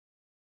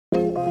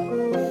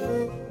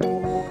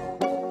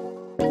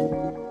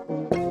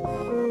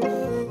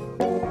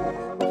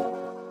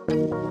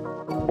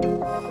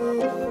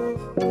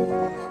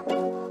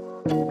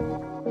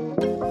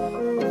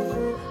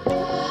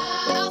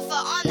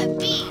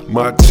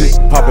My chick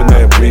poppin'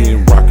 that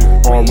lean, rockin'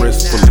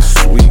 armrest full of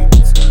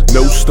sweets.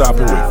 No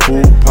stopping with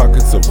full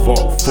pockets, a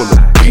vault full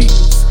of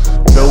beats.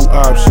 No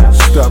options,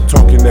 stop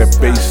talking that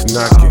bass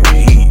knocking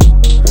heat.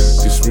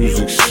 This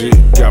music shit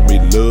got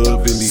me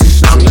loving these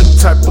streets. I'm the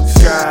type of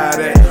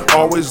guy that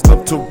always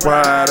love to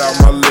ride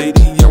out. My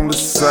lady on the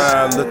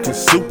side looking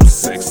super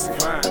sexy.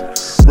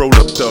 Roll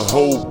up the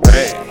whole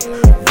bag,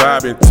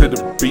 vibing to the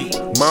beat.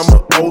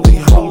 Mama only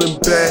holding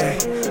back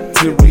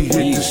till we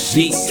hit the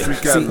sheets.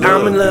 See,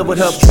 I'm in love with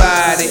her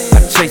body, I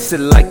chase it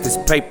like this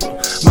paper.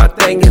 My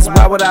thing is,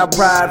 why would I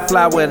ride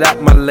fly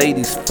without my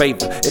lady's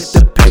favor? If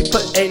the paper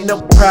ain't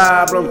no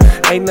problem,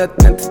 ain't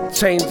nothing to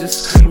change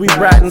us. We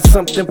riding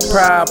something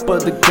proper,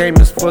 the game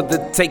is for the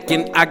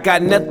taking. I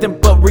got nothing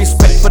but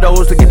respect for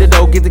those that get the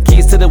dough, get the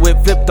keys to the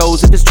whip, flip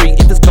those. If it's street,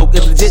 if it's coke,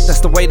 if legit,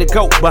 that's the way to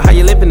go. But how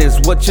you living is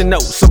what you know,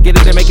 so get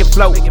it and make it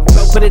flow.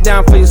 Put it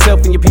down for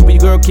yourself and your people, your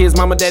girl, kids,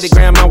 mama, daddy,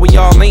 grandma, we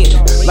all in.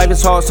 Life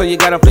is hard, so you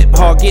gotta flip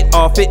hard, get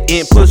off it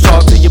and push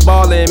hard till you're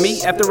ballin'.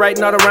 Me, after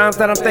writing all the rhymes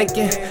that I'm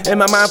thinking, in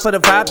my mind for the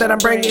vibe that I'm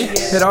bringing,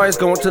 it always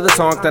going to the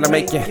songs that I'm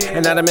making,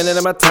 and not a minute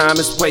of my time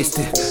is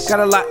wasted. Got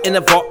a lot in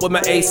the vault with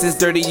my aces,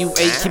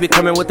 DirtyUA, keep it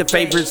coming with the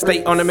favorites.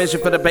 Stay on a mission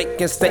for the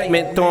bacon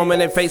statement, throw them in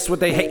their face what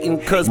they hating,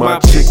 cause my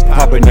chick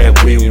poppin'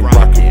 that lean,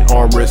 rockin'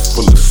 armrest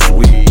full of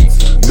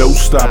sweets. No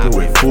stopping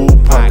with full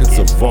pockets,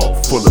 a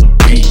vault full of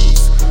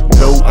beats.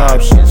 No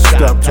options,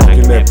 stop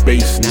talking that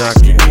bass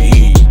knocking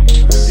heat.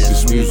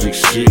 This music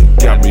shit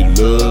got me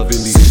loving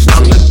these streets.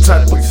 I'm the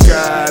type of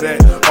guy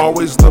that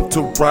always love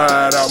to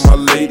ride out. My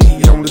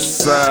lady on the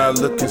side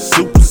looking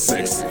super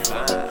sexy.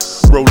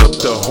 Roll up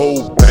the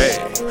whole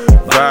bag,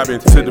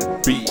 vibing to the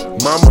beat.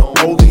 Mama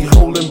only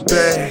holding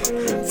back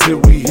till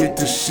we hit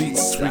the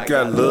sheets. We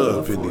got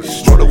love in these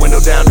streets. Roll the window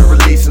down to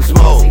release some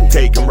smoke.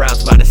 Take them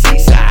routes by the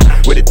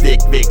seaside with a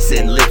thick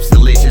vixen, lips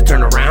delicious.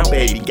 Turn around,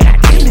 baby,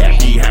 goddamn that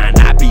behind.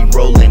 I be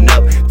rolling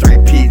up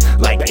 3P's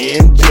like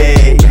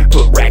MJ.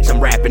 Put racks,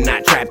 I'm rapping,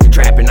 not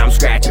trapping. I'm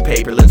scratching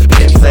paper, let's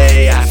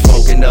play. I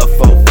smoke enough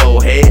for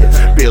heads.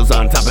 Bills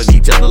on top of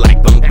each other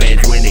like bunk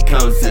beds. When it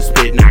comes to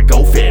spitting, I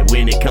go fed.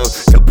 When it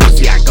comes to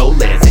pussy, I go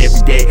less.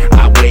 Every day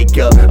I wake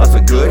up, that's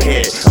a good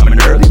head. I'm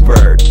an early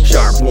bird,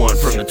 sharp one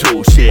from the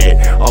tool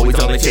shed. Always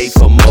on the chase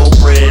for more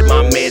bread.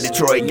 My man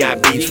Detroit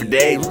got beats for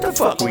days. What the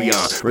fuck we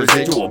on?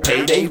 Residual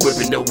paydays,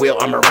 whipping the wheel.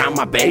 I'm around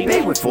my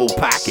baby with full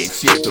pockets.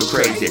 Shit so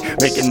crazy,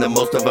 making the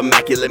most of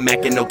immaculate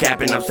macking, no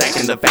capping. I'm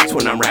stacking the facts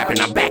when I'm rapping.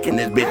 I'm back in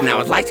this bitch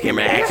now. It's lights,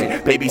 camera,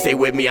 action. Baby, stay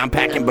with me. I'm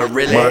packing, but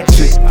really. My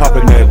chick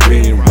poppin' that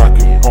lean,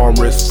 rockin'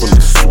 armrest full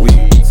of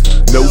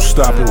sweets. No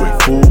stopping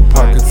with full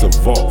pockets, a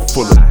vault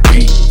full of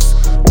beats.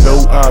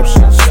 No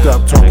options,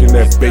 stop talking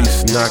that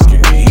bass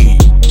knocking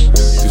heat.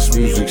 This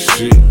music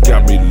shit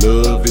got me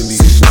loving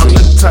these streets. I'm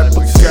the type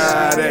of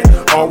guy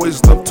that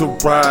always love to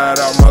ride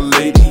out. My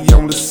lady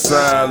on the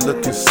side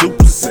looking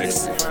super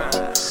sexy.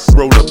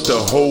 Roll up the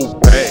whole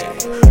bag,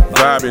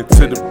 vibing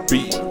to the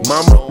beat.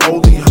 Mama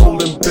only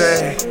holding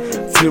back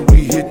till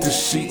we hit the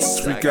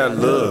sheets. We got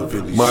love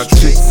in these My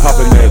chick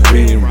poppin' that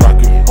lean,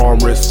 rockin'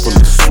 armrest full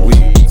of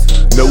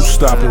sweets. No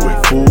stopping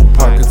with full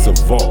pockets, a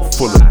vault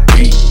full of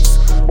beats.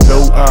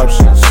 No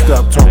options,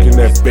 stop talking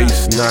that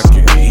bass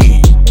knocking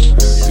heat.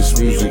 This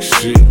music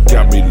shit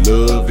got me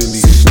loving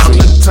these streets. I'm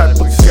the type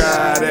of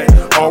guy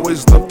that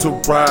always love to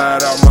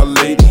ride out. My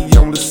lady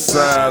on the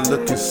side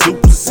looking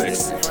super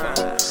sexy.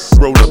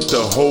 Roll up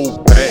the whole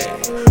bag,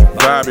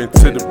 vibing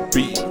to the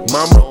beat.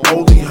 Mama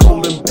only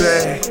holding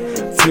back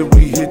till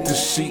we hit the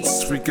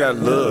sheets. We got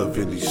love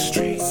in these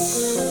streets.